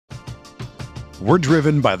We're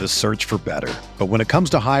driven by the search for better. But when it comes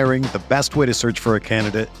to hiring, the best way to search for a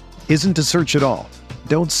candidate isn't to search at all.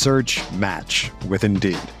 Don't search, match with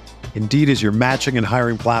Indeed. Indeed is your matching and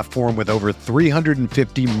hiring platform with over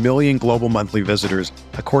 350 million global monthly visitors,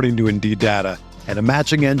 according to Indeed data, and a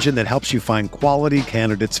matching engine that helps you find quality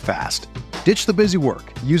candidates fast. Ditch the busy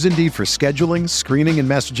work. Use Indeed for scheduling, screening, and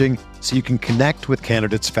messaging so you can connect with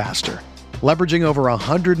candidates faster. Leveraging over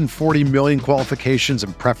 140 million qualifications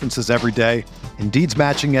and preferences every day, Indeed's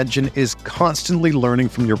matching engine is constantly learning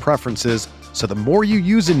from your preferences, so the more you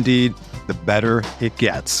use Indeed, the better it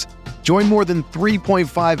gets. Join more than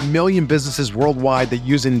 3.5 million businesses worldwide that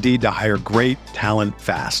use Indeed to hire great talent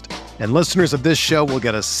fast. And listeners of this show will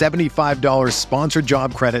get a $75 sponsored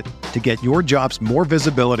job credit to get your jobs more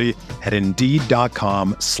visibility at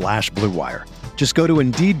Indeed.com/Blue Wire. Just go to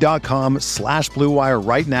Indeed.com/Blue Wire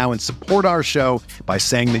right now and support our show by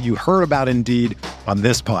saying that you heard about Indeed on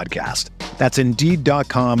this podcast. That's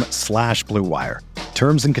Indeed.com/Blue Wire.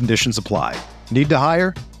 Terms and conditions apply. Need to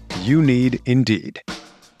hire? You need Indeed.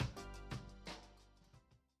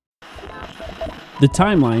 The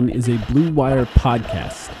Timeline is a Blue Wire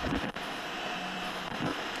podcast.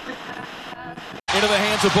 Into the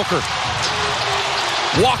hands of Booker.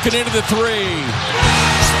 Walking into the three.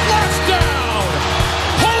 Splash down.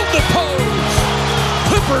 Hold the pose.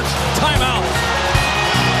 Clippers timeout.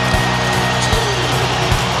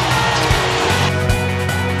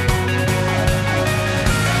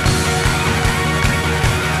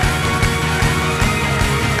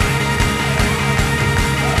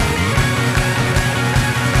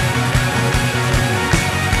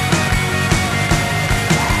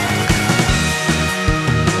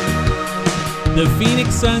 The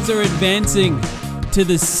Phoenix Suns are advancing to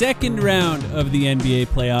the second round of the NBA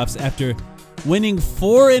playoffs after winning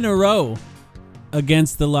 4 in a row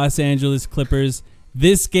against the Los Angeles Clippers.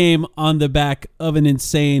 This game on the back of an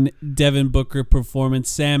insane Devin Booker performance.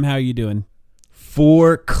 Sam, how you doing?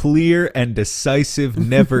 4 clear and decisive,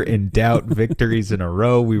 never in doubt victories in a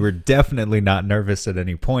row. We were definitely not nervous at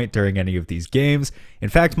any point during any of these games. In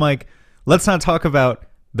fact, Mike, let's not talk about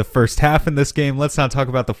the first half in this game. Let's not talk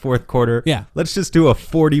about the fourth quarter. Yeah. Let's just do a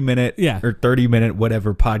 40-minute or 30-minute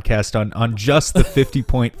whatever podcast on just the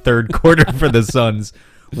 50-point third quarter for the Suns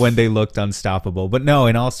when they looked unstoppable. But no,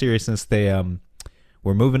 in all seriousness, we're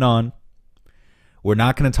moving on. We're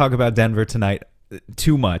not going to talk about Denver tonight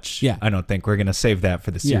too much. Yeah. I don't think. We're going to save that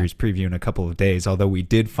for the series preview in a couple of days, although we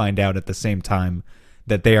did find out at the same time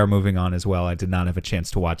that they are moving on as well. I did not have a chance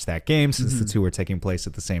to watch that game since the two were taking place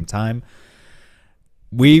at the same time.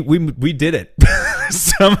 We did it.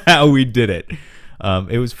 Somehow we did it.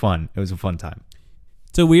 It was fun. It was a fun time.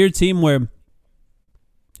 It's a weird team where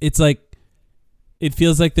it's like it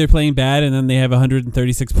feels like they're playing bad and then they have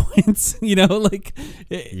 136 points. You know, like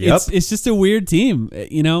it's just a weird team.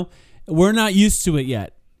 You know, we're not used to it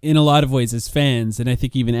yet in a lot of ways as fans, and I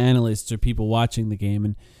think even analysts or people watching the game,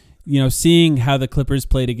 and you know, seeing how the Clippers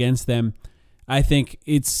played against them, I think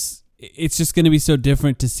it's just going to be so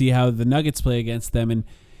different to see how the Nuggets play against them, and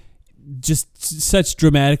just such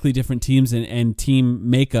dramatically different teams and team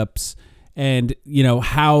makeups, and you know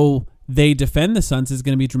how they defend the Suns is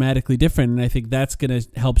going to be dramatically different, and I think that's going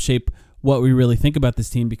to help shape what we really think about this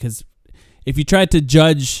team, because if you tried to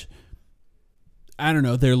judge, I don't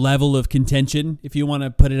know, their level of contention, if you want to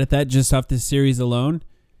put it at that, just off this series alone,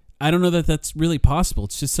 I don't know that that's really possible.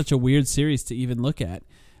 It's just such a weird series to even look at.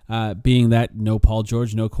 Being that no Paul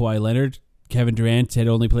George, no Kawhi Leonard, Kevin Durant had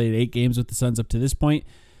only played 8 games with the Suns up to this point.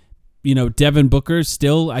 You know, Devin Booker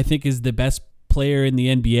still, I think, is the best player in the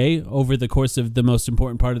NBA over the course of the most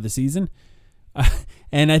important part of the season.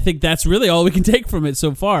 And I think that's really all we can take from it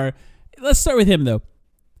so far. Let's start with him, though.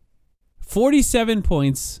 47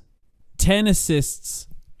 points, 10 assists,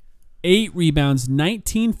 8 rebounds,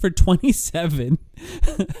 19 for 27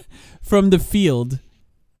 from the field.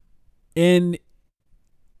 And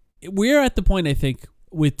we're at the point, I think,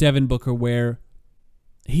 with Devin Booker where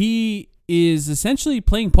he is essentially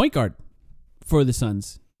playing point guard for the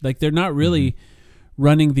Suns. Like, they're not really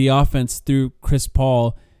running the offense through Chris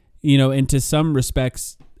Paul, you know, and to some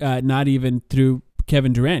respects, not even through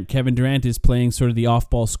Kevin Durant. Kevin Durant is playing sort of the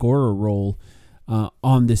off-ball scorer role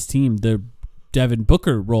on this team, the Devin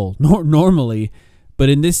Booker role normally. But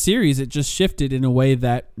in this series, it just shifted in a way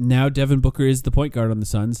that now Devin Booker is the point guard on the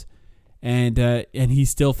Suns. And he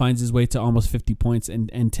still finds his way to almost 50 points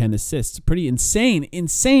and 10 assists. Pretty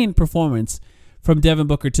insane performance from Devin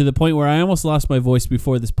Booker, to the point where I almost lost my voice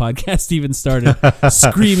before this podcast even started,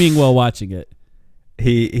 screaming while watching it.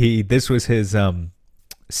 This was his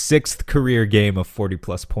 6th career game of 40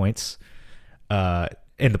 plus points.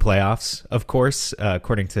 in the playoffs, of course,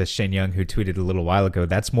 according to Shane Young, who tweeted a little while ago.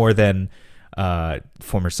 That's more than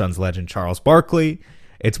former Suns legend Charles Barkley.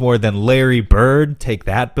 It's more than Larry Bird. Take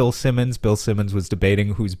that, Bill Simmons. Bill Simmons was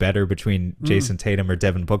debating who's better between Jason Tatum or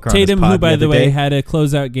Devin Booker. Tatum, on his pod who, by the way, day. had a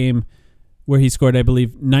closeout game where he scored, I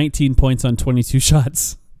believe, 19 points on 22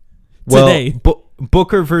 shots today. Well,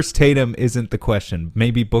 Booker versus Tatum isn't the question.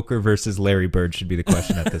 Maybe Booker versus Larry Bird should be the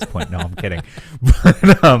question at this point. No, I'm kidding.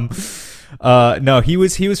 But no, he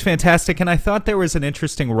was fantastic, and I thought there was an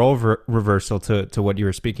interesting role reversal to what you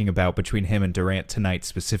were speaking about between him and Durant tonight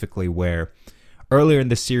specifically, where earlier in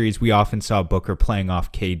the series we often saw Booker playing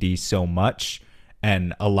off KD so much,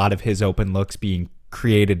 and a lot of his open looks being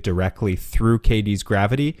created directly through KD's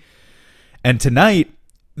gravity. And tonight,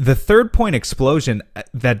 the 3-point explosion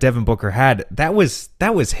that Devin Booker had, that was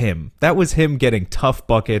him. That was him getting tough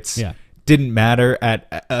buckets. Yeah. Didn't matter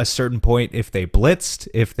at a certain point if they blitzed,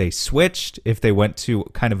 if they switched, if they went to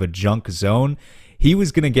kind of a junk zone. He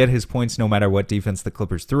was going to get his points no matter what defense the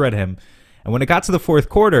Clippers threw at him. And when it got to the fourth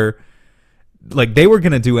quarter, like, they were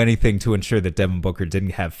going to do anything to ensure that Devin Booker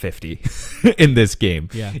didn't have 50 in this game.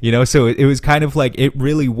 Yeah. You know, so it was kind of like it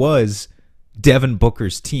really was Devin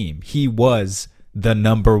Booker's team. He was the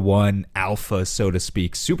number one alpha, so to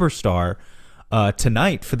speak, superstar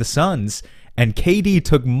tonight for the Suns. And KD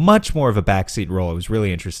took much more of a backseat role. It was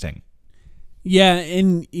really interesting. Yeah,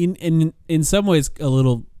 and in some ways a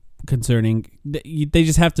little concerning. They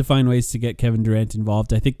just have to find ways to get Kevin Durant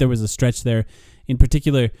involved. I think there was a stretch there in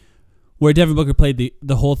particular where Devin Booker played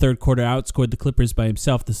the whole third quarter, outscored the Clippers by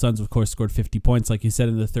himself. The Suns, of course, scored 50 points, like you said,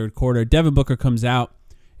 in the third quarter. Devin Booker comes out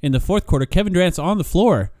in the fourth quarter. Kevin Durant's on the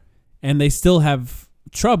floor, and they still have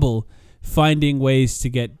trouble finding ways to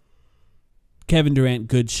get Kevin Durant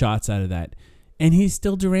good shots out of that. And he's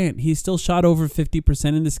still Durant. He still shot over 50%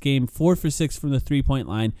 in this game, 4 for 6 from the three-point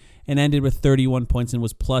line, and ended with 31 points and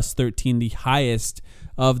was plus 13, the highest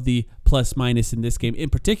of the plus-minus in this game. In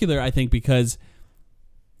particular, I think because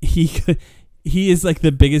he is like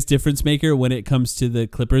the biggest difference maker when it comes to the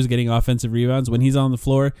Clippers getting offensive rebounds. When he's on the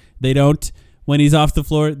floor, they don't. When he's off the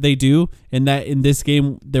floor, they do. And that in this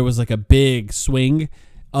game, there was like a big swing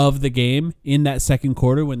of the game in that second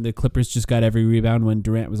quarter when the Clippers just got every rebound when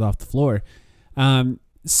Durant was off the floor.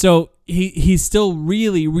 So he's still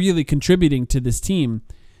really, really contributing to this team.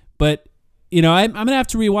 But, you know, I'm going to have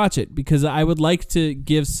to rewatch it because I would like to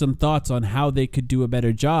give some thoughts on how they could do a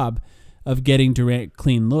better job of getting Durant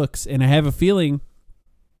clean looks. And I have a feeling,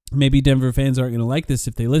 maybe Denver fans aren't going to like this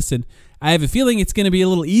if they listen, I have a feeling it's going to be a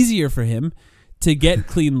little easier for him to get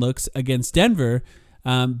clean looks against Denver.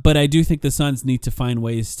 But I do think the Suns need to find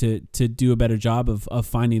ways to do a better job of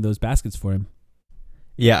finding those baskets for him.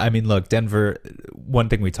 Yeah, I mean, look, Denver, one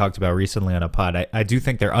thing we talked about recently on a pod, I do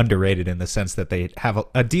think they're underrated in the sense that they have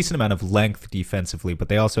a decent amount of length defensively, but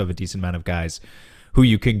they also have a decent amount of guys who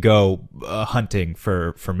you can go hunting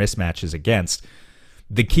for mismatches against.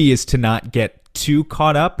 The key is to not get too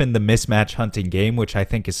caught up in the mismatch hunting game, which I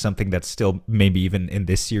think is something that still maybe even in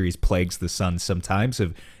this series plagues the Suns sometimes.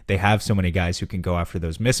 If they have so many guys who can go after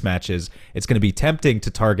those mismatches, it's going to be tempting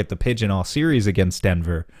to target the pigeon all series against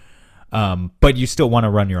Denver. But you still want to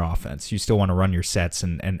run your offense. You still want to run your sets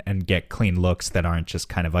and get clean looks that aren't just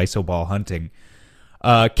kind of iso ball hunting.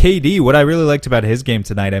 KD, what I really liked about his game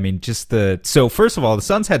tonight, I mean, so first of all, the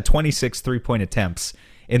Suns had 26 3-point attempts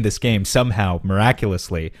in this game somehow,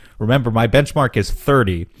 miraculously. Remember, my benchmark is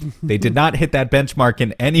 30. They did not hit that benchmark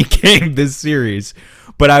in any game this series.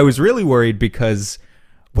 But I was really worried because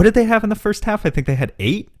what did they have in the first half? I think they had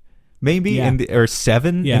 8. Maybe or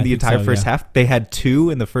 7 in the entire first half. They had 2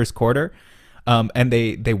 in the first quarter, and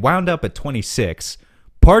they wound up at 26.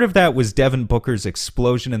 Part of that was Devin Booker's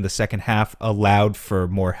explosion in the second half allowed for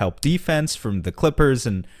more help defense from the Clippers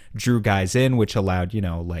and drew guys in, which allowed, you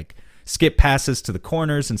know, like skip passes to the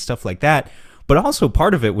corners and stuff like that. But also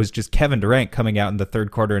part of it was just Kevin Durant coming out in the third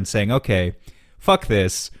quarter and saying, okay, fuck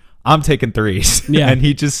this. I'm taking threes. Yeah. And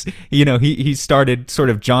he just, you know, he started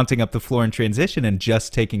sort of jaunting up the floor in transition and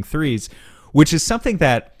just taking threes, which is something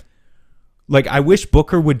that, like, I wish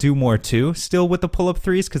Booker would do more too, still with the pull-up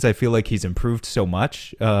threes, because I feel like he's improved so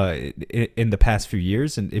much in the past few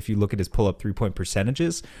years. And if you look at his pull-up three-point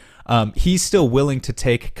percentages, he's still willing to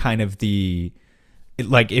take kind of the,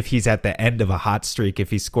 like, if he's at the end of a hot streak, if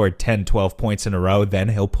he scored 10, 12 points in a row, then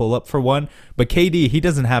he'll pull up for one. But KD, he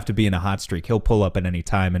doesn't have to be in a hot streak. He'll pull up at any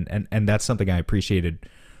time, and that's something I appreciated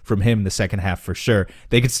from him the second half for sure.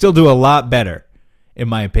 They could still do a lot better, in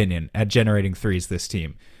my opinion, at generating threes, this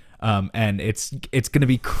team. And it's going to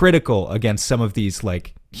be critical against some of these,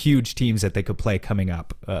 like, huge teams that they could play coming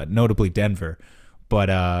up, notably Denver.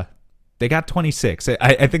 But They got 26.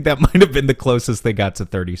 I think that might have been the closest they got to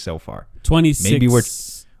 30 so far. 26. Maybe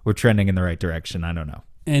we're trending in the right direction. I don't know.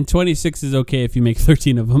 And 26 is okay if you make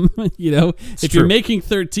 13 of them. If you're making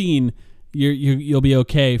 13, you'll be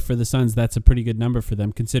okay for the Suns. That's a pretty good number for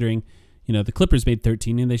them, considering the Clippers made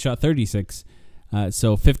 13 and they shot 36.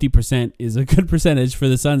 So 50% is a good percentage for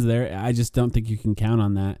the Suns there. I just don't think you can count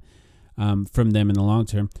on that from them in the long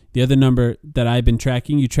term. The other number that I've been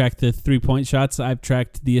tracking, you tracked the 3-point shots. I've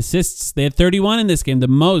tracked the assists. They had 31 in this game, the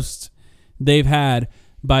most they've had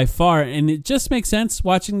by far. And it just makes sense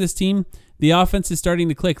watching this team. The offense is starting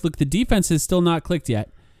to click. Look, the defense has still not clicked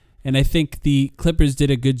yet. And I think the Clippers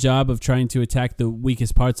did a good job of trying to attack the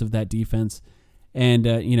weakest parts of that defense.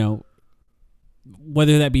 And,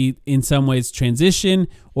 whether that be in some ways transition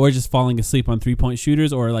or just falling asleep on 3-point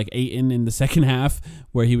shooters, or like Ayton in the second half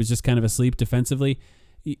where he was just kind of asleep defensively,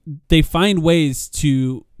 they find ways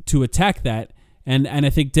to attack that. And I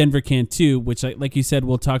think Denver can too, which, like you said,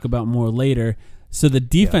 we'll talk about more later. So the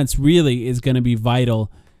defense really is going to be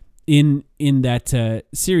vital in that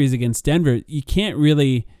series against Denver. You can't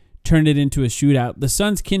really turn it into a shootout. The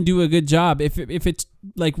Suns can do a good job if it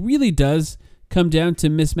like really does come down to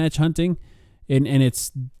mismatch hunting, and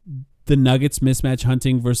it's the Nuggets mismatch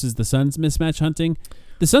hunting versus the Suns mismatch hunting.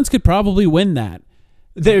 The Suns could probably win that.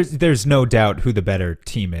 There's no doubt who the better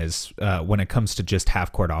team is when it comes to just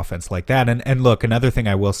half-court offense like that. And look, another thing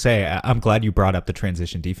I will say, I'm glad you brought up the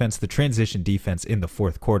transition defense. The transition defense in the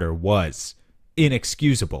fourth quarter was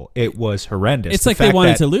inexcusable. It was horrendous. It's like they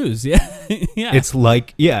wanted to lose. Yeah. Yeah. It's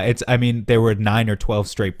like, there were 9 or 12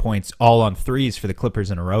 straight points all on threes for the Clippers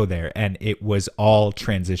in a row there, and it was all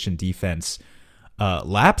transition defense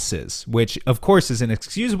lapses, which of course is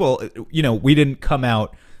inexcusable. We didn't come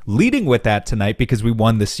out leading with that tonight because we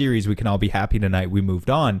won the series. We can all be happy tonight. We moved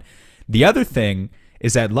on. The other thing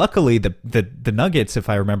is that luckily the Nuggets, if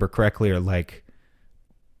I remember correctly, are like,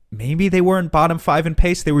 maybe they weren't bottom 5 in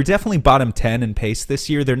pace. They were definitely bottom 10 in pace this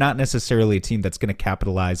year. They're not necessarily a team that's going to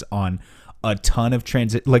capitalize on a ton of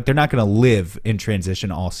transit. Like, they're not going to live in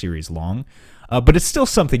transition all series long. But it's still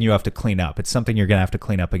something you have to clean up. It's something you're going to have to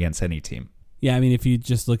clean up against any team. Yeah, I mean, if you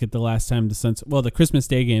just look at the last time the Suns, the Christmas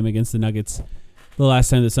Day game against the Nuggets, the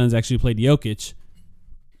last time the Suns actually played Jokic,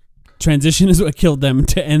 transition is what killed them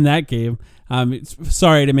to end that game.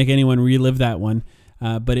 Sorry to make anyone relive that one,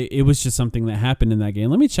 but it was just something that happened in that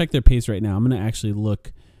game. Let me check their pace right now. I'm going to actually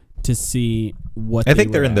look to see what I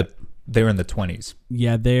think they're in the 20s.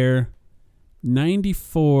 Yeah, they're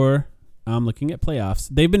 94. I'm looking at playoffs.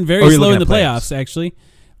 They've been very slow in the playoffs, actually.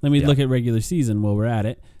 Let me look at regular season while we're at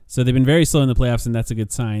it. So they've been very slow in the playoffs, and that's a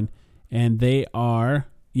good sign. And they are,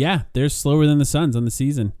 they're slower than the Suns on the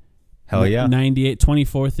season. Hell yeah. 98,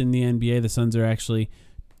 24th in the NBA.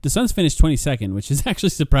 The Suns finished 22nd, which is actually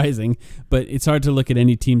surprising, but it's hard to look at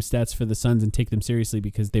any team stats for the Suns and take them seriously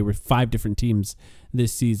because they were 5 different teams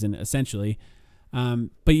this season, essentially.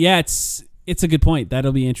 But yeah, it's a good point.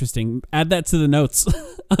 That'll be interesting. Add that to the notes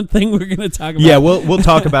on thing we're going to talk about. Yeah, we'll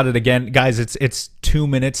talk about it again. Guys, it's 2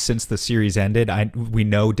 minutes since the series ended. We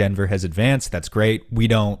know Denver has advanced. That's great. We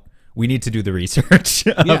need to do the research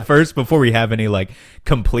first before we have any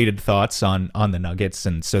completed thoughts on the Nuggets,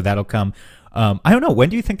 and so that'll come. I don't know. When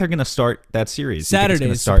do you think they're going to start that series?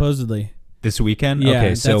 Saturday, supposedly. This weekend? Yeah,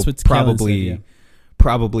 okay, so that's what probably said,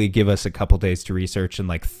 probably give us a couple days to research, and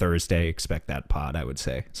Thursday expect that pod, I would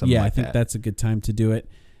say. I think that's a good time to do it.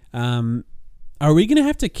 Are we going to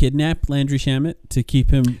have to kidnap Landry Shamet to keep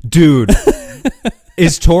him? Dude,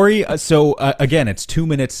 is Torrey, again, it's 2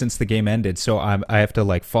 minutes since the game ended, so I have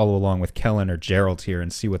to follow along with Kellen or Gerald here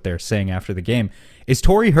and see what they're saying after the game. Is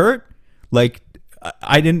Torrey hurt?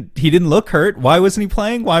 He didn't look hurt. Why wasn't he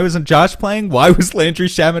playing? Why wasn't Josh playing? Why was Landry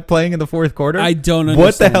Shamet playing in the fourth quarter? I don't understand.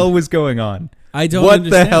 What the hell was going on? What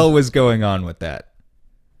the hell was going on with that?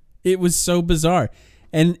 It was so bizarre.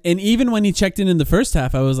 And even when he checked in the first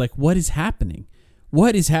half, I was like, what is happening?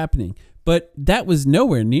 What is happening? But that was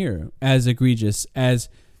nowhere near as egregious as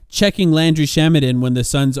checking Landry Shamet in when the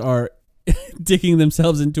Suns are digging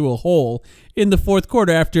themselves into a hole in the fourth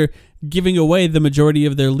quarter after giving away the majority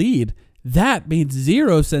of their lead. That made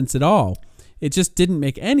zero sense at all. It just didn't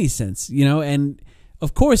make any sense, and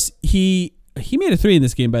of course he made a 3 in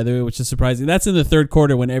this game, by the way, which is surprising. That's in the third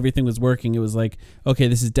quarter when everything was working. It was like, okay,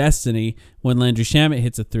 this is destiny when Landry Shamet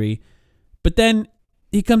hits a 3. But then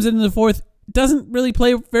he comes in the fourth, doesn't really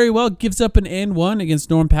play very well, gives up an and 1 against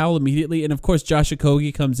Norm Powell immediately. And of course, Josh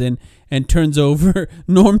Okogie comes in and turns over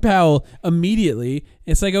Norm Powell immediately.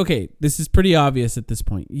 It's like, okay, this is pretty obvious at this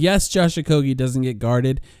point. Yes, Josh Okogie doesn't get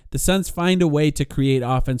guarded. The Suns find a way to create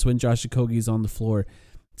offense when Josh Okogie's on the floor.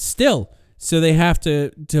 Still, So they have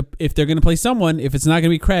to if they're going to play someone, if it's not going to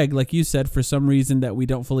be Craig, like you said, for some reason that we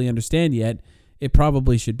don't fully understand yet, it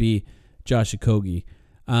probably should be Josh Okogie.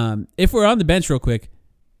 If we're on the bench real quick,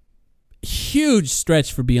 huge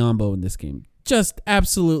stretch for Biyombo in this game. Just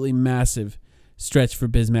absolutely massive stretch for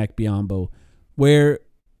Bismack Biyombo, where,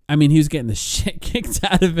 I mean, he was getting the shit kicked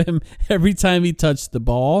out of him every time he touched the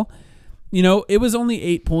ball. You know, it was only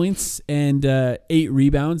 8 points and 8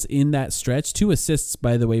 rebounds in that stretch. 2 assists,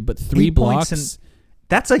 by the way, but 3 blocks.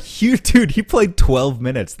 That's a huge dude. He played 12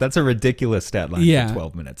 minutes. That's a ridiculous stat line for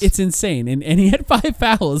 12 minutes. It's insane. And he had 5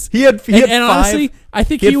 fouls. He had and 5, honestly, I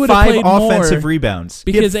think he would have played more. 5 offensive more rebounds.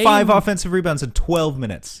 Because he had 5 offensive rebounds in 12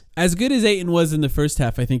 minutes. As good as Ayton was in the first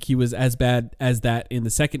half, I think he was as bad as that in the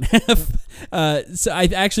second half. So I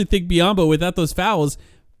actually think Biyombo, without those fouls,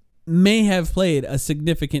 may have played a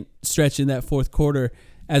significant stretch in that fourth quarter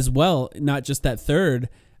as well, not just that third.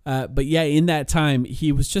 But yeah, in that time,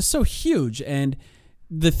 he was just so huge. And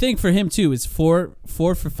the thing for him, too, is 4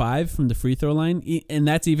 for 5 from the free throw line. And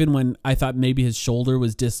that's even when I thought maybe his shoulder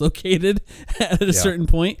was dislocated at a certain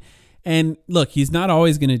point. And look, he's not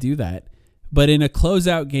always going to do that. But in a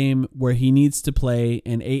closeout game where he needs to play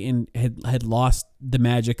and Ayton had lost the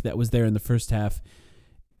magic that was there in the first half,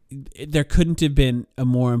 there couldn't have been a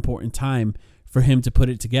more important time for him to put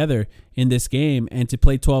it together in this game and to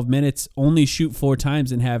play 12 minutes, only shoot 4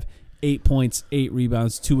 times and have 8 points, 8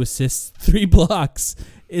 rebounds, 2 assists, 3 blocks.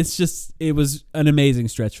 It was an amazing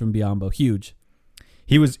stretch from Biyombo. Huge.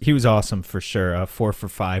 He was awesome for sure. 4 for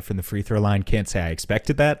 5 from the free throw line. Can't say I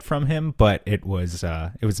expected that from him, but it was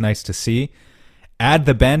nice to see. Add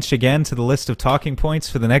the bench again to the list of talking points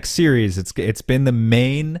for the next series. It's been the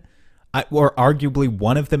main, or arguably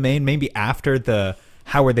one of the main, maybe after the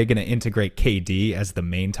how are they going to integrate KD as the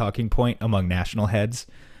main talking point among national heads.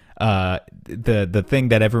 The thing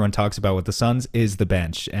that everyone talks about with the Suns is the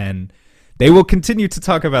bench, and they will continue to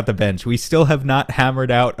talk about the bench. We still have not hammered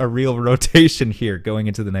out a real rotation here going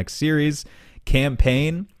into the next series. Cam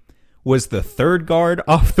Payne was the third guard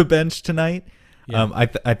off the bench tonight. Yeah. I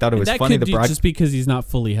thought it was funny. Just because he's not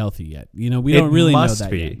fully healthy yet. You know, we don't really know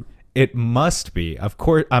that yet. It must be. Of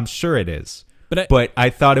course, I'm sure it is. But I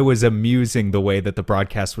thought it was amusing the way that the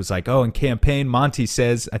broadcast was like, oh, and Cam Payne, Monty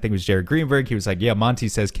says, I think it was Jared Greenberg, he was like, yeah, Monty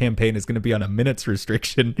says Cam Payne is going to be on a minutes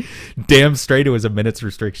restriction. Damn straight it was a minutes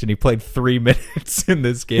restriction. He played 3 minutes in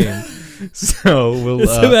this game. So we'll...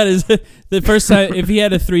 the first time, if he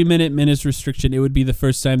had a 3-minute minutes restriction, it would be the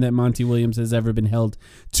first time that Monty Williams has ever been held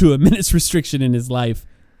to a minutes restriction in his life.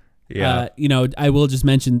 Yeah. I will just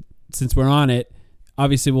mention, since we're on it,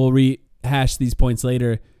 obviously we'll rehash these points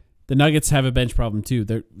later. The Nuggets have a bench problem too.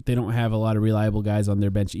 They don't have a lot of reliable guys on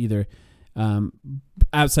their bench either.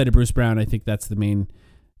 Outside of Bruce Brown, I think that's the main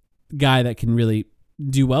guy that can really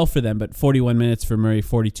do well for them. But 41 minutes for Murray,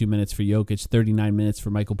 42 minutes for Jokic, 39 minutes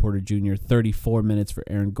for Michael Porter Jr., 34 minutes for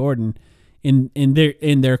Aaron Gordon in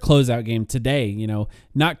their closeout game today. You know,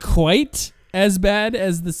 not quite as bad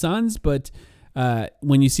as the Suns, but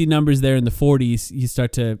when you see numbers there in the 40s, you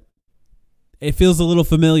start to. It feels a little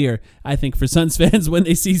familiar, I think, for Suns fans when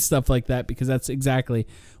they see stuff like that, because that's exactly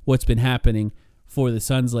what's been happening for the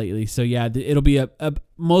Suns lately. So, yeah, it'll be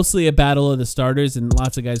mostly a battle of the starters and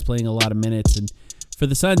lots of guys playing a lot of minutes. And for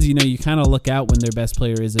the Suns, you kind of look out when their best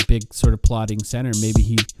player is a big sort of plodding center. Maybe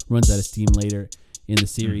he runs out of steam later in the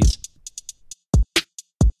series.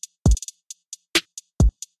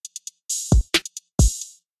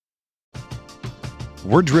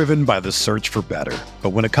 We're driven by the search for better. But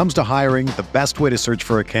when it comes to hiring, the best way to search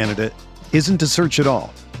for a candidate isn't to search at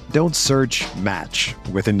all. Don't search, match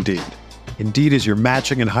with Indeed. Indeed is your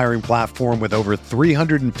matching and hiring platform with over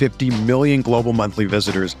 350 million global monthly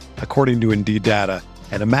visitors, according to Indeed data,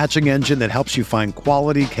 and a matching engine that helps you find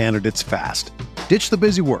quality candidates fast. Ditch the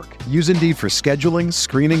busy work. Use Indeed for scheduling,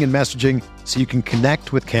 screening, and messaging so you can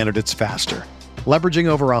connect with candidates faster. Leveraging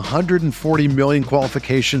over 140 million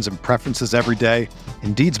qualifications and preferences every day,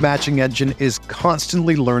 Indeed's matching engine is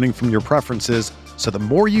constantly learning from your preferences, so the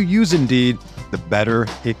more you use Indeed, the better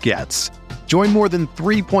it gets. Join more than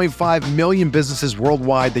 3.5 million businesses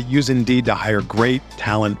worldwide that use Indeed to hire great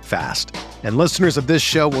talent fast. And listeners of this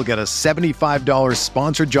show will get a $75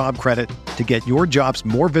 sponsored job credit to get your jobs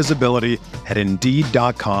more visibility at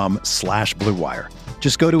Indeed.com/Blue Wire.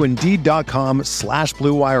 Just go to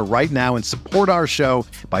Indeed.com/Blue Wire right now and support our show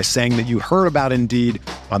by saying that you heard about Indeed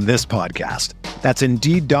on this podcast. That's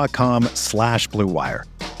Indeed.com/Blue Wire.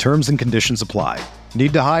 Terms and conditions apply.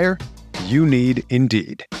 Need to hire? You need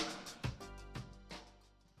Indeed.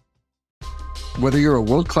 Whether you're a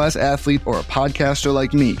world-class athlete or a podcaster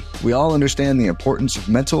like me, we all understand the importance of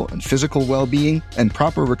mental and physical well-being and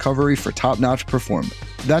proper recovery for top-notch performance.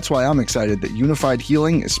 That's why I'm excited that Unified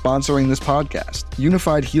Healing is sponsoring this podcast.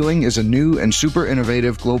 Unified Healing is a new and super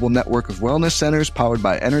innovative global network of wellness centers powered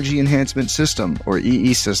by Energy Enhancement System, or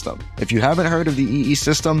EE System. If you haven't heard of the EE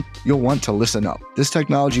System, you'll want to listen up. This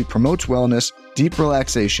technology promotes wellness, deep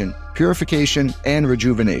relaxation, purification, and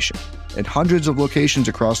rejuvenation. In hundreds of locations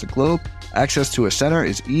across the globe, access to a center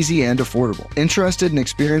is easy and affordable. Interested in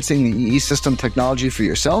experiencing the EE System technology for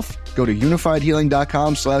yourself? Go to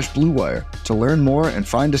unifiedhealing.com/bluewire to learn more and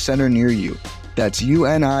find a center near you. That's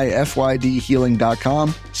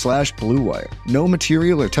unifydhealing.com/bluewire. No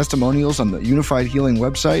material or testimonials on the Unified Healing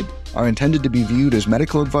website are intended to be viewed as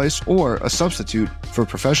medical advice or a substitute for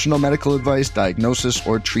professional medical advice, diagnosis,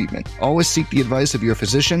 or treatment. Always seek the advice of your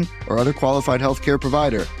physician or other qualified healthcare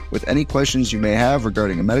provider with any questions you may have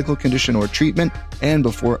regarding a medical condition or treatment and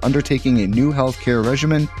before undertaking a new healthcare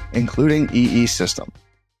regimen, including EE System.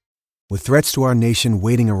 With threats to our nation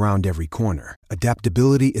waiting around every corner,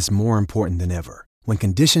 adaptability is more important than ever. When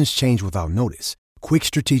conditions change without notice, quick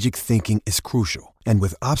strategic thinking is crucial. And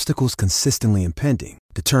with obstacles consistently impending,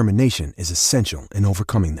 determination is essential in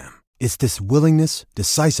overcoming them. It's this willingness,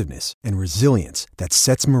 decisiveness, and resilience that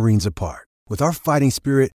sets Marines apart. With our fighting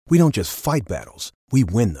spirit, we don't just fight battles, we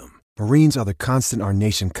win them. Marines are the constant our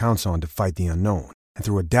nation counts on to fight the unknown. And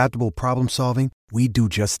through adaptable problem solving, we do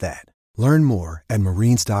just that. Learn more at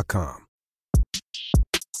marines.com.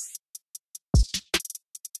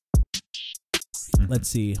 Let's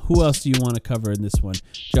see. Who else do you want to cover in this one?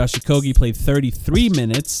 Josh Okogie played 33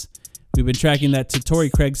 minutes. We've been tracking that to Torrey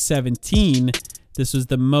Craig 17. This was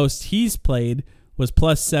the most he's played, was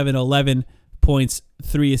plus 7, 11 points,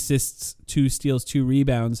 3 assists, 2 steals, 2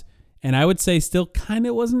 rebounds. And I would say still kind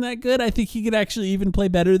of wasn't that good. I think he could actually even play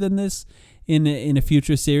better than this in a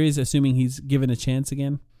future series, assuming he's given a chance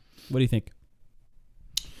again. What do you think?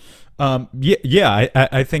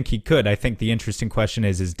 I think he could. I think the interesting question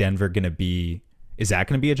is Denver going to be... Is that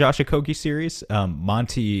going to be a Josh Okogie series?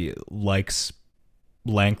 Monty likes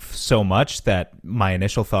length so much that my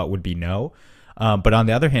initial thought would be no. But on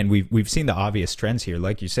the other hand, we've seen the obvious trends here.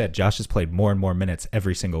 Like you said, Josh has played more and more minutes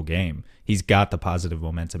every single game. He's got the positive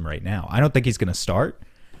momentum right now. I don't think he's going to start.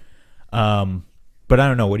 But I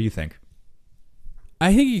don't know. What do you think?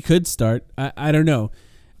 I think he could start. I don't know.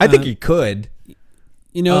 I think he could.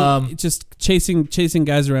 You know, just chasing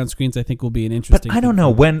guys around screens, I think will be an interesting. But I don't know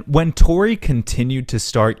when Torrey continued to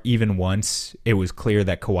start even once, it was clear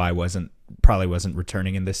that Kawhi probably wasn't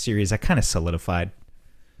returning in this series. That kind of solidified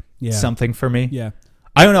something for me. Yeah,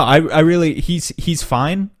 I don't know. I really he's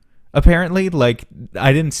fine. Apparently, like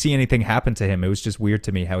I didn't see anything happen to him. It was just weird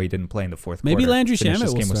to me how he didn't play in the fourth quarter. Maybe Landry Finished Shamet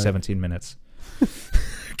this will game start. with 17 minutes.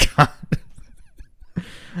 God.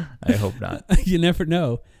 I hope not. You never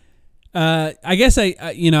know. I guess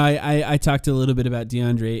I talked a little bit about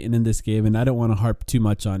DeAndre Ayton in this game, and I don't want to harp too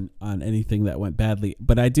much on anything that went badly,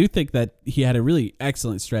 but I do think that he had a really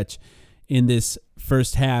excellent stretch in this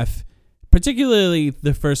first half, particularly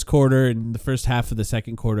the first quarter and the first half of the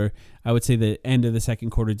second quarter. I would say the end of the second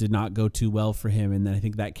quarter did not go too well for him, and then I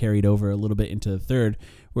think that carried over a little bit into the third,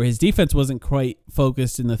 where his defense wasn't quite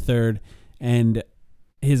focused in the third, and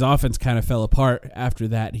his offense kind of fell apart after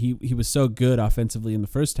that. He was so good offensively in the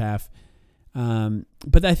first half.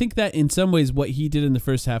 But I think that in some ways what he did in the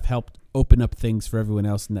first half helped open up things for everyone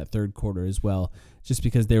else in that third quarter as well, just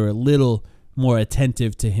because they were a little more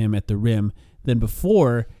attentive to him at the rim than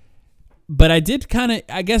before. But I did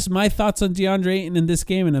I guess my thoughts on DeAndre Ayton in this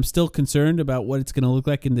game, and I'm still concerned about what it's going to look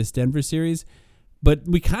like in this Denver series, but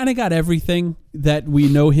we kind of got everything that we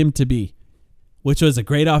know him to be, which was a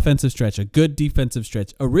great offensive stretch, a good defensive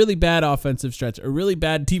stretch, a really bad offensive stretch, a really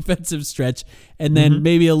bad defensive stretch, and then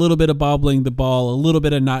maybe a little bit of bobbling the ball, a little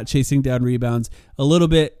bit of not chasing down rebounds, a little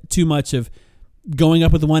bit too much of going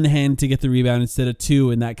up with one hand to get the rebound instead of two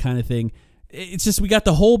and that kind of thing. It's just we got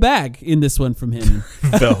the whole bag in this one from him.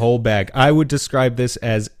 The whole bag. I would describe this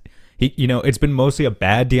as, it's been mostly a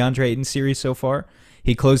bad DeAndre Ayton series so far.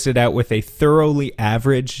 He closed it out with a thoroughly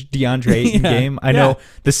average DeAndre Ayton game. I know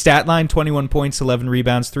the stat line, 21 points, 11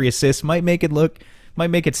 rebounds, 3 assists, might make it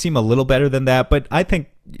seem a little better than that, but I think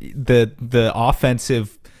the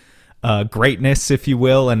offensive greatness, if you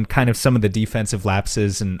will, and kind of some of the defensive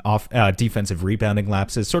lapses and defensive rebounding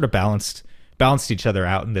lapses sort of balanced each other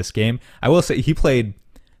out in this game. I will say he played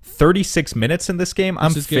 36 minutes in this game.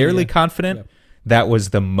 I'm fairly confident that was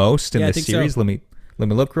the most in this series. So. Let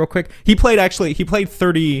me look real quick. He played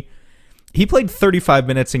 35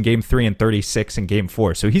 minutes in game 3 and 36 in game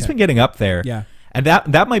 4. So he's been getting up there. Yeah. And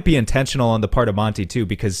that might be intentional on the part of Monty too,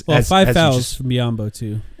 because 5 fouls from Biyombo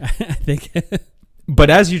too, I think. But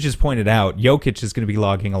as you just pointed out, Jokic is going to be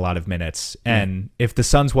logging a lot of minutes, and if the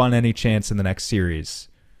Suns want any chance in the next series,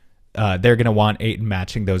 they're going to want Ayton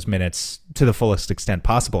matching those minutes to the fullest extent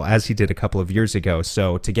possible, as he did a couple of years ago.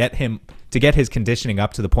 So to get his conditioning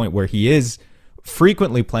up to the point where he is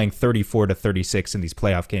frequently playing 34 to 36 in these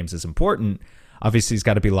playoff games is important. Obviously, he's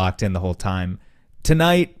got to be locked in the whole time.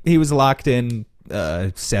 Tonight, he was locked in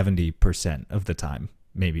 70% of the time,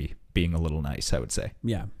 maybe being a little nice, I would say.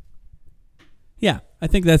 Yeah. Yeah, I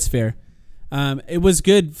think that's fair. It was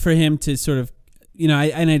good for him to sort of,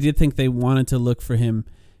 I did think they wanted to look for him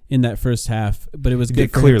in that first half, but it was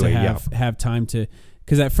good for him to have time to,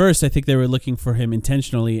 because at first I think they were looking for him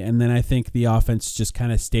intentionally, and then I think the offense just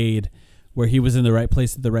kind of stayed where he was in the right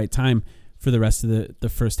place at the right time for the rest of the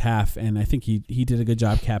first half, and I think he did a good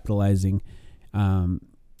job capitalizing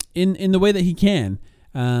in the way that he can.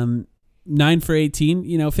 9 for 18,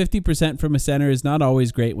 50% from a center is not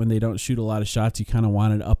always great when they don't shoot a lot of shots. You kind of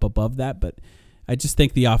want it up above that, but I just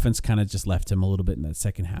think the offense kind of just left him a little bit in that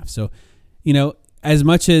second half. So, as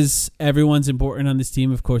much as everyone's important on this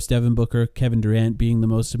team, of course, Devin Booker, Kevin Durant being the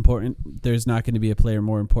most important, there's not going to be a player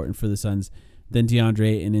more important for the Suns than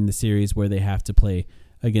DeAndre Ayton in the series where they have to play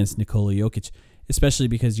against Nikola Jokic, especially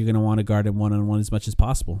because you're going to want to guard him one-on-one as much as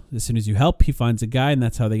possible. As soon as you help, he finds a guy, and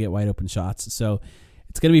that's how they get wide open shots. So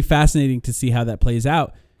it's going to be fascinating to see how that plays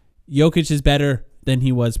out. Jokic is better than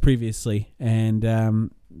he was previously, and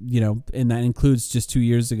and that includes just 2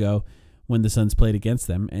 years ago when the Suns played against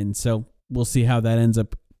them. And so we'll see how that ends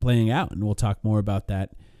up playing out, and we'll talk more about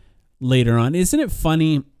that later on. Isn't it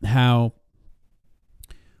funny how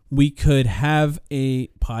we could have a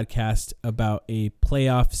podcast about a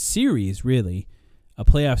playoff series, really, a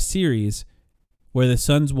playoff series where the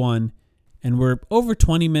Suns won, and we're over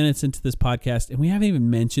 20 minutes into this podcast, and we haven't even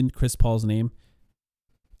mentioned Chris Paul's name.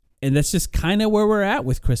 And that's just kind of where we're at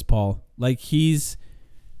with Chris Paul. Like, he's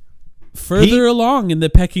further along in the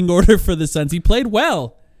pecking order for the Suns. He played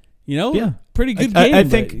well, pretty good game. I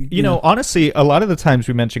think, honestly, a lot of the times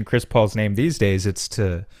we mention Chris Paul's name these days, it's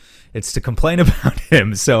to complain about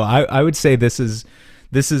him. So I would say this is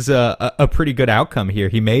a pretty good outcome here.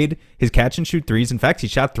 He made his catch and shoot threes. In fact, he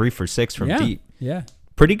shot 3 for 6 from deep. Yeah.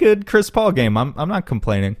 Pretty good Chris Paul game. I'm not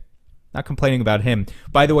complaining. Not complaining about him.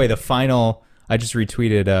 By the way, the final, I just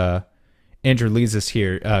retweeted Andrew Leesus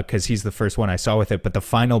here because he's the first one I saw with it, but the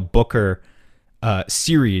final Booker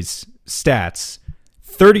series stats,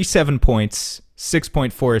 37 points,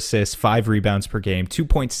 6.4 assists, 5 rebounds per game,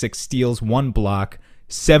 2.6 steals, 1 block,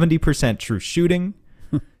 70% true shooting,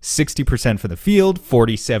 60% for the field,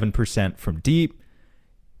 47% from deep.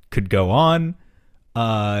 Could go on.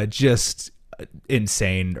 Just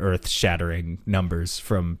insane, earth-shattering numbers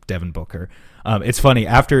from Devin Booker. It's funny,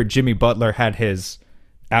 after Jimmy Butler had his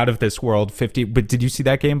out-of-this-world 50... But did you see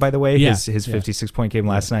that game, by the way? Yeah. His 56-point game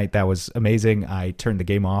last night. That was amazing. I turned the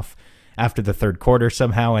game off after the third quarter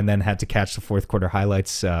somehow and then had to catch the fourth quarter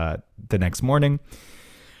highlights the next morning.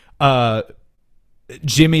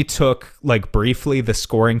 Jimmy took, briefly, the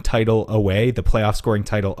scoring title away, the playoff scoring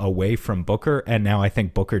title away from Booker, and now I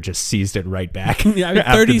think Booker just seized it right back.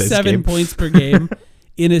 Yeah, 37 points per game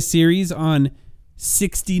in a series on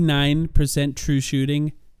 69% true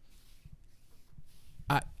shooting.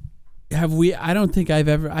 I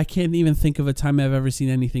can't even think of a time I've ever seen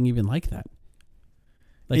anything even like that.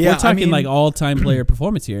 We're talking all-time player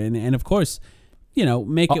performance here, and of course,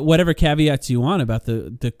 make it whatever caveats you want about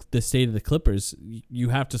the state of the Clippers. You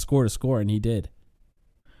have to score, and he did.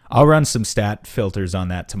 I'll run some stat filters on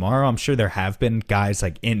that tomorrow. I'm sure there have been guys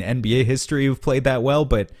in NBA history who've played that well,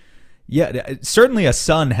 but yeah, certainly a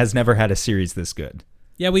Sun has never had a series this good.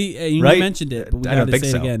 Yeah, you mentioned it, but we got to say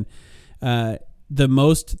it again. The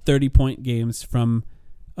most 30-point games from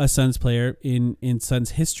a Suns player in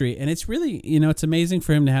Suns history, and it's really, it's amazing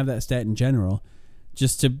for him to have that stat in general,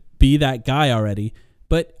 just to be that guy already.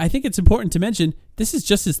 But I think it's important to mention this is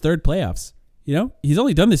just his third playoffs. He's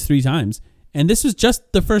only done this 3 times, and this was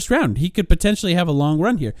just the first round. He could potentially have a long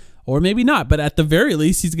run here, or maybe not, but at the very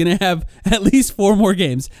least, he's going to have at least 4 more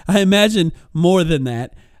games. I imagine more than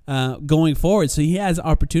that going forward. So he has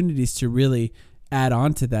opportunities to really add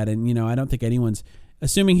on to that. And, I don't think anyone's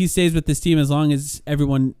assuming he stays with this team as long as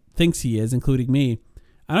everyone thinks he is, including me.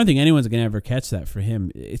 I don't think anyone's going to ever catch that for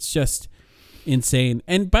him. It's just insane.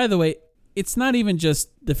 And by the way, it's not even just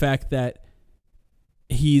the fact that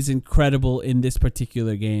he's incredible in this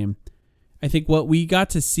particular game. I think what we got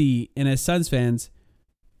to see, and as Suns fans,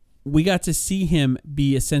 we got to see him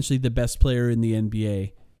be essentially the best player in the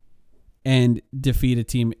NBA and defeat a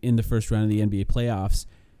team in the first round of the NBA playoffs.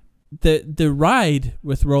 The ride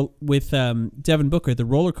with Devin Booker, the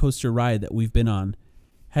roller coaster ride that we've been on,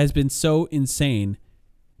 has been so insane.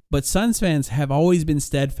 But Suns fans have always been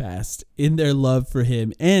steadfast in their love for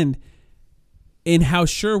him. And in how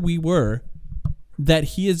sure we were that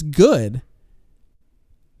he is good.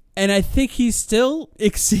 And I think he's still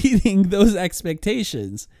exceeding those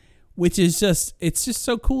expectations, which is it's just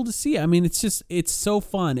so cool to see. I mean, it's so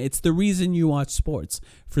fun. It's the reason you watch sports,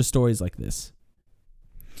 for stories like this.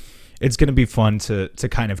 It's going to be fun to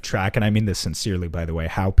kind of track, and I mean this sincerely, by the way,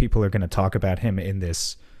 how people are going to talk about him in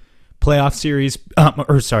this playoff series,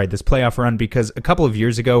 this playoff run, because a couple of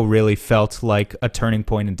years ago really felt like a turning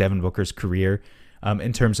point in Devin Booker's career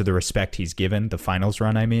in terms of the respect he's given, the finals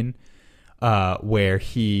run, I mean, where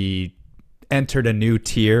he entered a new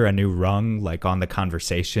tier, a new rung, like on the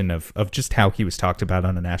conversation of just how he was talked about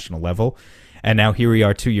on a national level. And now here we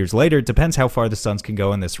are 2 years later. It depends how far the Suns can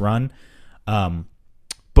go in this run.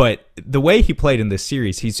 But the way he played in this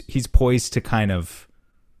series, he's poised to kind of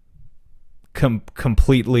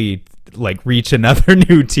completely like reach another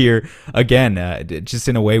new tier again, just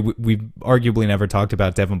in a way we've arguably never talked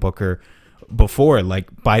about Devin Booker before.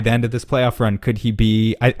 Like by the end of this playoff run, could he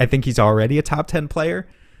be, I think he's already a top 10 player.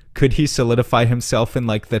 Could he solidify himself in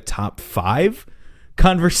like the top 5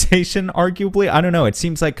 conversation, arguably? I don't know. It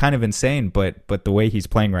seems like kind of insane, but the way he's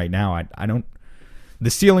playing right now, I don't, the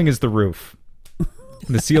ceiling is the roof.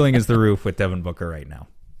 The ceiling is the roof with Devin Booker right now.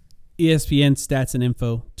 ESPN Stats and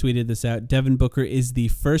Info tweeted this out. Devin Booker is the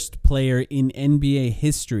first player in NBA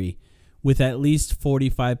history with at least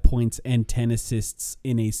 45 points and 10 assists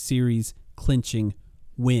in a series-clinching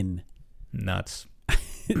win. Nuts.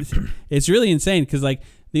 It's really insane because, like,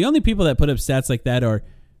 the only people that put up stats like that are,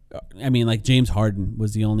 I mean, like James Harden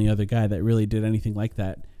was the only other guy that really did anything like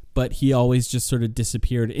that. But he always just sort of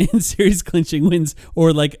disappeared in series-clinching wins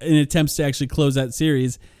or like in attempts to actually close out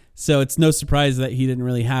series. So it's no surprise that he didn't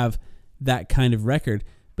really have that kind of record.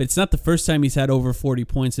 But it's not the first time he's had over 40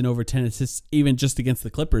 points and over 10 assists, even just against the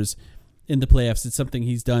Clippers in the playoffs. It's something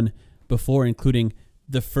he's done before, including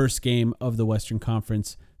the first game of the Western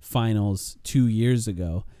Conference Finals 2 years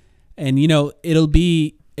ago. And, you know, it'll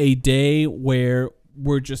be a day where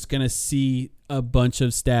we're just going to see a bunch of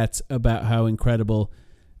stats about how incredible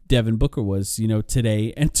Devin Booker was, you know,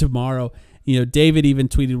 today and tomorrow. You know, David even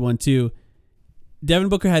tweeted one too. Devin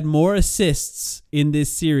Booker had more assists in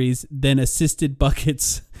this series than assisted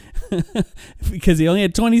buckets because he only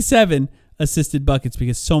had 27 assisted buckets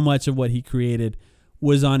because so much of what he created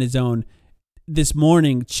was on his own. This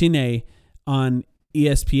morning, Chine on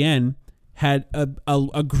ESPN had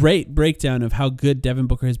a great breakdown of how good Devin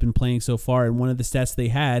Booker has been playing so far. And one of the stats they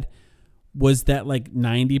had was that like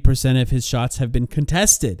 90% of his shots have been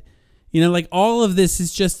contested. You know, like all of this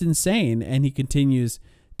is just insane, and he continues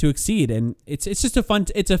to exceed. And it's just a fun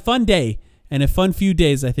day and a fun few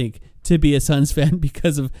days, I think, to be a Suns fan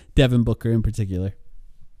because of Devin Booker in particular.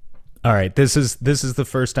 All right, this is the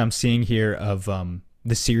first I'm seeing here of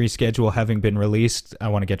the series schedule having been released. I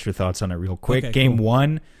want to get your thoughts on it real quick. Okay, Game cool.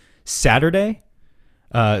 1, Saturday.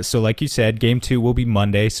 So like you said, Game 2 will be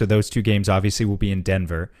Monday. So those 2 games obviously will be in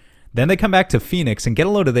Denver. Then they come back to Phoenix, and get a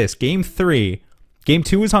load of this. Game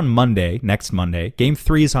 2 is on Monday, next Monday. Game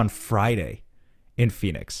 3 is on Friday in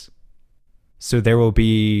Phoenix. So there will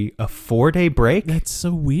be a 4-day break. That's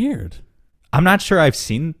so weird. I'm not sure I've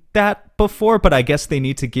seen that before, but I guess they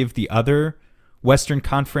need to give the other Western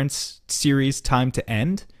Conference series time to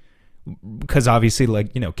end. Because obviously,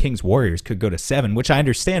 like, you know, Kings Warriors could go to 7, which I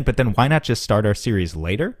understand, but then why not just start our series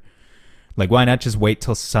later? Like, why not just wait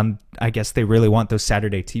till I guess they really want those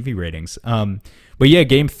Saturday TV ratings. But yeah,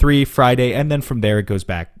 Game 3, Friday, and then from there it goes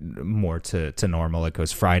back more to normal. It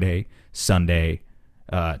goes Friday, Sunday,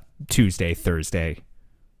 Tuesday, Thursday,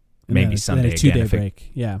 maybe Sunday a 2-day again.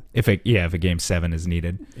 break. If a Game 7 is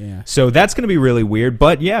needed. Yeah. So that's going to be really weird.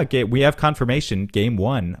 But yeah, we have confirmation. Game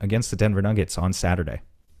 1 against the Denver Nuggets on Saturday.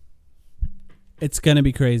 It's going to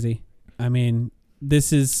be crazy. I mean,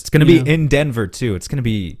 it's going to be in Denver too. It's going to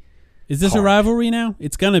be. Is this hard. a rivalry now?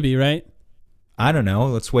 It's going to be, right? I don't know.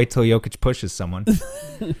 Let's wait till Jokic pushes someone.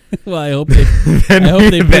 Well, I hope they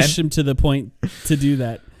push him to the point to do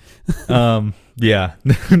that. Yeah.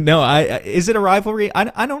 No, is it a rivalry?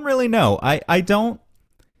 I don't really know. I don't.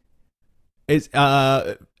 It's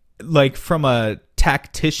like from a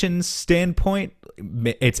tactician's standpoint,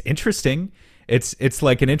 it's interesting. It's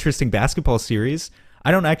like an interesting basketball series.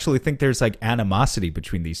 I don't actually think there's like animosity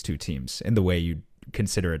between these two teams in the way you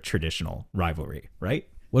consider a traditional rivalry, right?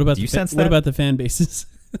 What about what about the fan bases?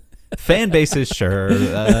 Fan bases, sure.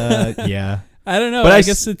 Yeah. I don't know. But I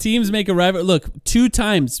guess the teams make a rivalry. Look, 2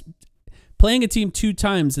 times. Playing a team 2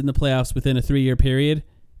 times in the playoffs within a 3-year period,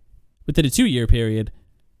 within a 2-year period,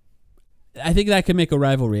 I think that could make a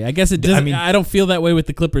rivalry. I guess it doesn't. I don't feel that way with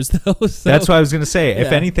the Clippers, though. So. That's what I was going to say.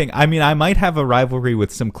 If anything, I mean, I might have a rivalry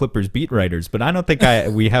with some Clippers beat writers, but I don't think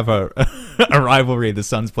we have a rivalry of the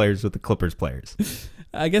Suns players with the Clippers players.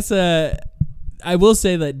 I guess I will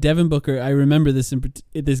say that Devin Booker, I remember this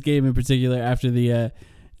game in particular after the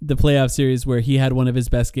playoff series where he had one of his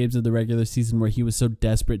best games of the regular season where he was so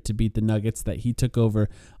desperate to beat the Nuggets that he took over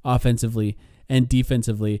offensively and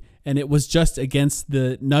defensively, and it was just against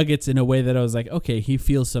the Nuggets in a way that I was like, okay, he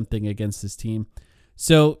feels something against this team.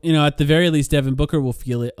 So, at the very least, Devin Booker will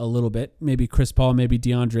feel it a little bit. Maybe Chris Paul, maybe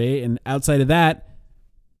DeAndre, and outside of that,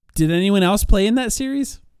 did anyone else play in that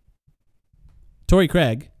series? Torrey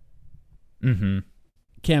Craig. Mm-hmm.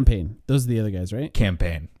 Campaign. Those are the other guys, right?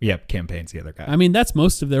 Campaign. Yep, Campaign's the other guy. I mean, that's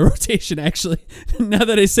most of their rotation, actually. Now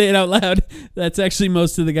that I say it out loud, that's actually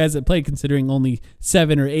most of the guys that play, considering only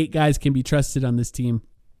 7 or 8 guys can be trusted on this team.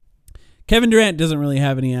 Kevin Durant doesn't really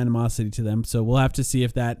have any animosity to them, so we'll have to see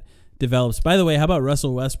if that develops. By the way, how about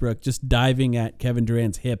Russell Westbrook just diving at Kevin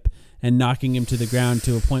Durant's hip and knocking him to the ground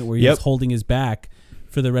to a point where he was holding his back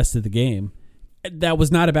for the rest of the game? That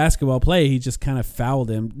was not a basketball play. He just kind of fouled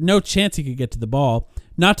him. No chance he could get to the ball.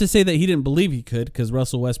 Not to say that he didn't believe he could, because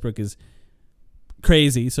Russell Westbrook is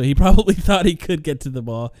crazy, so he probably thought he could get to the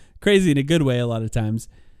ball. Crazy in a good way a lot of times.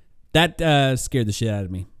 That scared the shit out of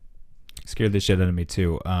me. Scared the shit out of me,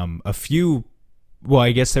 too.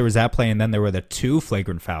 I guess there was that play, and then there were the 2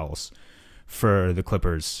 flagrant fouls for the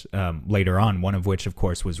Clippers later on, one of which, of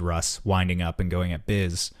course, was Russ winding up and going at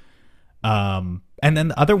Biz. And then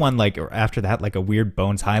the other one, like after that, like a weird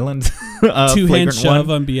Bones Highland 2-hand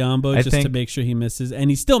shove on Biyombo just to make sure he misses,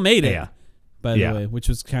 and he still made it. By the way, which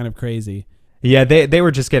was kind of crazy. Yeah, they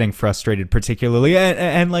were just getting frustrated, particularly,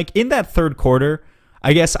 and like in that third quarter,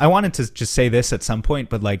 I guess I wanted to just say this at some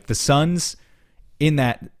point, but like the Suns in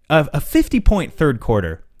that a 50-point third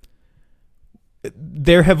quarter.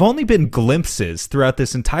 There have only been glimpses throughout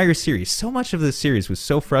this entire series. So much of this series was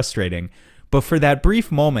so frustrating, but for that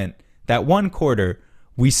brief moment. That one quarter,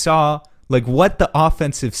 we saw like what the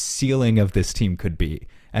offensive ceiling of this team could be.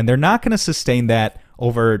 And they're not going to sustain that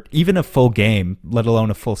over even a full game, let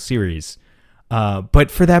alone a full series.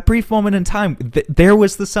 But for that brief moment in time, there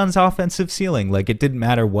was the Suns' offensive ceiling. Like it didn't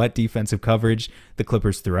matter what defensive coverage the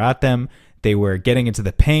Clippers threw at them. They were getting into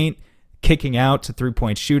the paint, kicking out to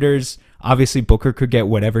 3-point shooters. Obviously, Booker could get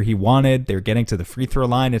whatever he wanted. They were getting to the free throw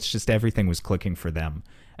line. It's just everything was clicking for them.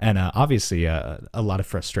 And obviously a lot of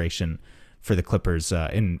frustration for the Clippers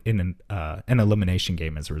in an elimination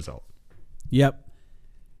game as a result. Yep.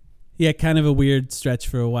 Yeah, kind of a weird stretch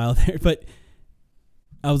for a while there. But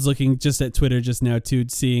I was looking just at Twitter just now, too,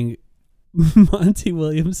 seeing Monty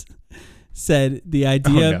Williams said the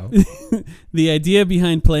idea the idea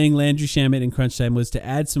behind playing Landry Shamet in crunch time was to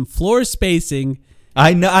add some floor spacing.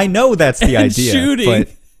 I know that's the idea. Shooting. But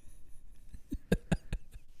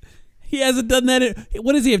he hasn't done that.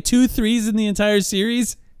 What does he have? 2 threes in the entire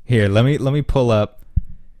series? Here, let me pull up.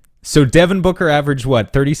 So Devin Booker averaged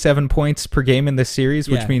 37 points per game in this series,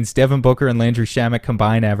 which means Devin Booker and Landry Shamet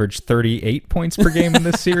combined averaged 38 points per game in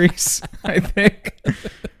this series. I think.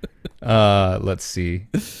 Let's see.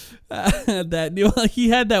 He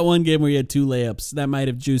had that one game where he had 2 layups. That might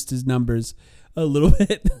have juiced his numbers a little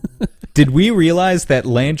bit. Did we realize that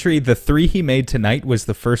Landry, the 3 he made tonight, was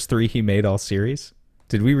the first 3 he made all series?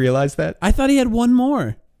 Did we realize that? I thought he had one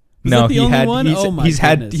more. Was no, that the only one? He's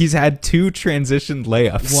had 2 transitioned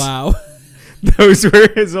layups. Wow. Those were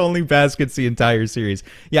his only baskets the entire series.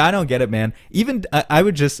 Yeah, I don't get it, man. Even I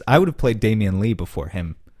would have played Damian Lee before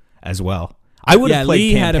him as well. I would have played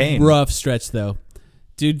Lee Campaign. Had a rough stretch though.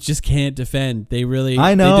 Dude just can't defend. They did a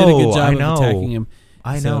good job of attacking him.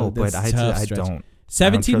 I know, but I don't.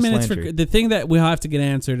 17 minutes for the thing that we'll have to get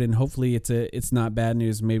answered, and hopefully it's not bad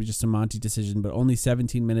news, maybe just a Monty decision, but only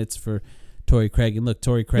 17 minutes for Torrey Craig. And look,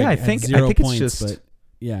 Torrey Craig had 0 points, but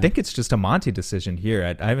yeah. I think it's just a Monty decision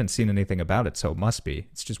here. I haven't seen anything about it, so it must be.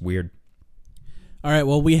 It's just weird. All right,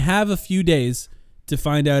 well, we have a few days to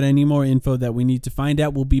find out any more info that we need to find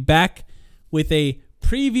out. We'll be back with a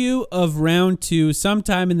preview of round 2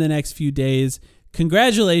 sometime in the next few days.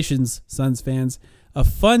 Congratulations, Suns fans. A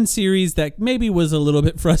fun series that maybe was a little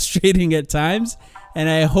bit frustrating at times, and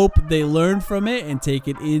I hope they learn from it and take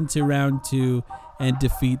it into round 2 and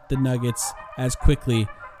defeat the Nuggets as quickly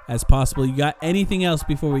as possible. You got anything else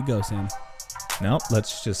before we go, Sam? No,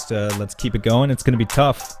 let's keep it going. It's going to be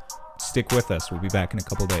tough. Stick with us. We'll be back in a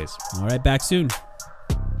couple days. All right, back soon.